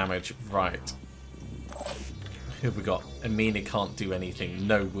much damage. Right. Who have we got? Amina can't do anything.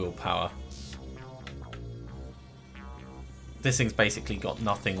 No willpower. This thing's basically got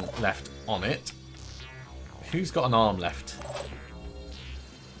nothing left on it. Who's got an arm left?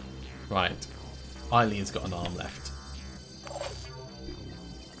 Right. Eileen's got an arm left.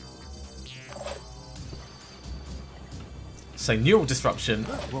 So neural disruption,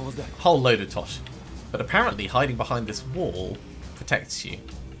 What was that? whole load of tosh. But apparently hiding behind this wall protects you.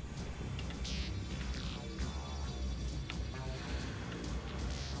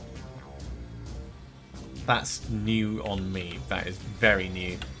 That's new on me. That is very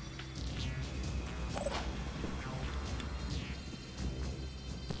new.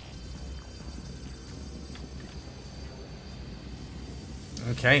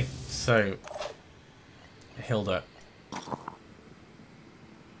 Okay, so Hilda,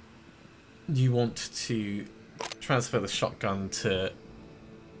 you want to transfer the shotgun to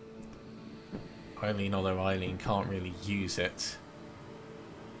Eileen, although Eileen can't really use it.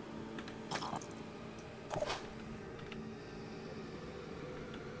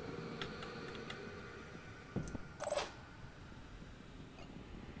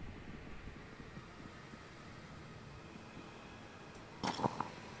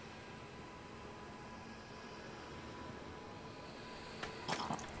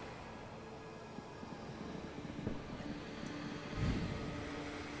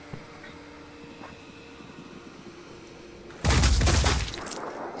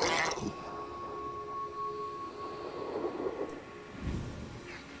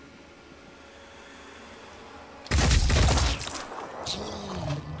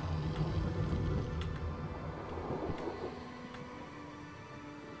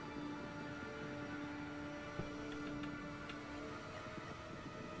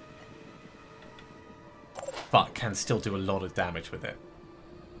 But can still do a lot of damage with it.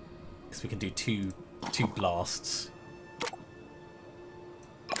 Because we can do two blasts.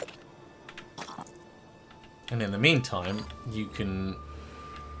 And in the meantime, you can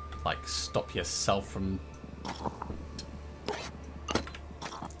like stop yourself from...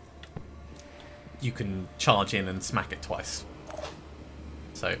 You can charge in and smack it twice.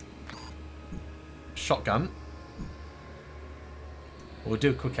 So, shotgun. We'll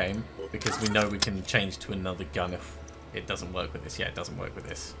do a quick aim, because we know we can change to another gun if it doesn't work with this. Yeah, it doesn't work with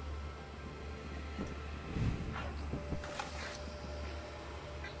this.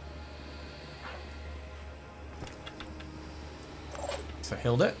 So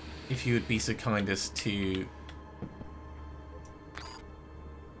Hilda, if you would be so kind as to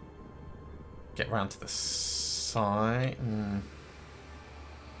get round to the side.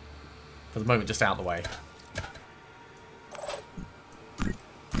 For the moment, just out of the way.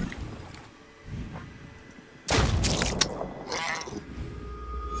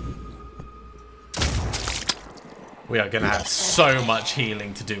 We are going to have so much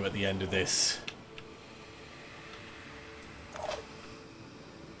healing to do at the end of this.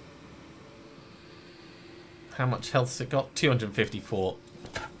 How much health's it got? 254.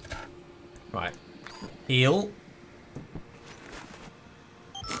 Right. Heal.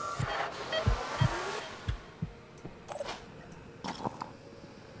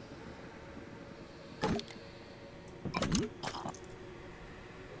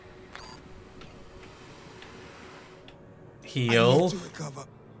 Heal. To recover.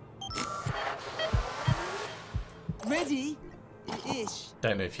 Ready? Ish.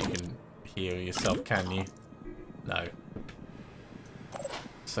 Don't know if you can heal yourself, can you? No.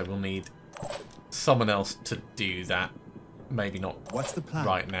 So we'll need someone else to do that. Maybe not What's the plan?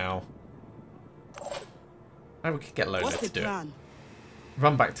 right now. Oh, we could get Lola What's to the do plan? it.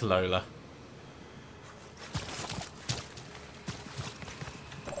 Run back to Lola.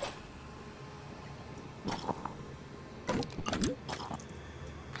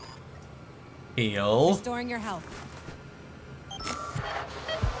 Heal. Restoring your health.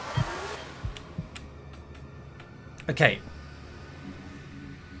 Okay,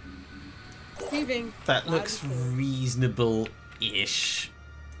 Receiving. that looks reasonable-ish.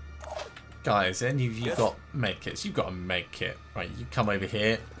 Guys, any of you got medkits? You've got a medkit. Right, you come over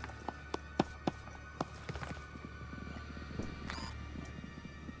here.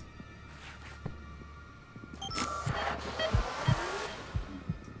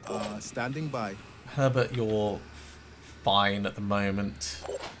 Standing by. Herbert, you're fine at the moment.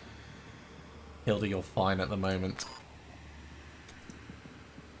 Hilda, you're fine at the moment.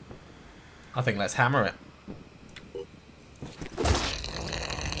 I think let's hammer it.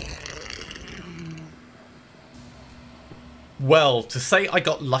 Well, to say I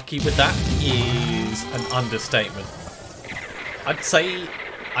got lucky with that is an understatement. I'd say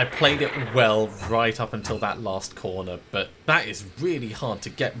I played it well right up until that last corner, but that is really hard to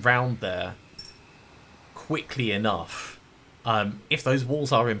get round there quickly enough. If those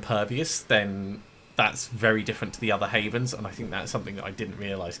walls are impervious, then that's very different to the other havens, and I think that's something that I didn't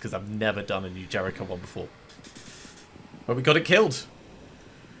realise because I've never done a New Jericho one before. But we got it killed.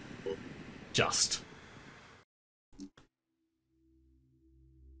 Just.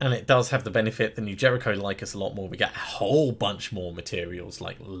 And it does have the benefit the New Jericho like us a lot more. We get a whole bunch more materials,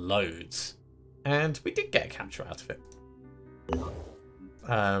 like loads. And we did get a capture out of it.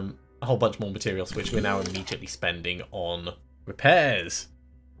 A whole bunch more materials, which we're now immediately spending on repairs.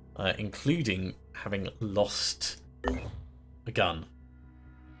 Including having lost a gun.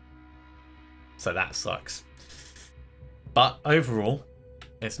 So that sucks. But overall,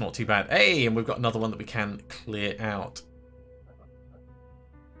 it's not too bad. Hey, and we've got another one that we can clear out.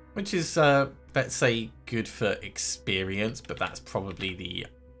 Which is, let's say, good for experience, but that's probably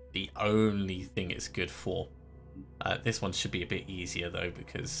the only thing it's good for. This one should be a bit easier, though,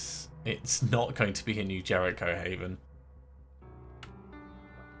 because it's not going to be a New Jericho haven.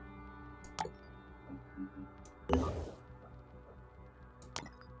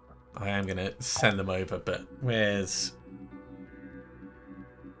 I am going to send them over, but where's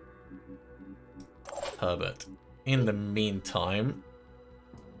Herbert? In the meantime,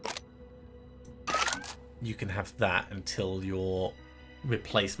 you can have that until your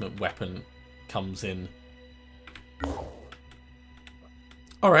replacement weapon comes in.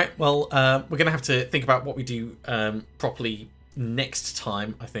 Alright, well, we're going to have to think about what we do properly next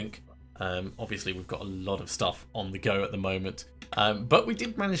time, I think. Obviously, we've got a lot of stuff on the go at the moment. But we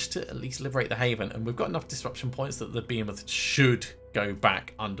did manage to at least liberate the haven, and we've got enough disruption points that the behemoth should go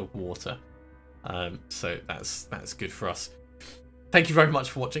back underwater. So that's good for us. Thank you very much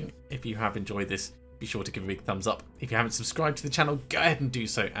for watching. If you have enjoyed this, be sure to give a big thumbs up. If you haven't subscribed to the channel, go ahead and do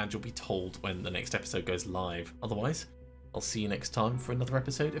so, and you'll be told when the next episode goes live. Otherwise, I'll see you next time for another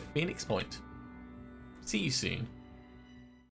episode of Phoenix Point. See you soon.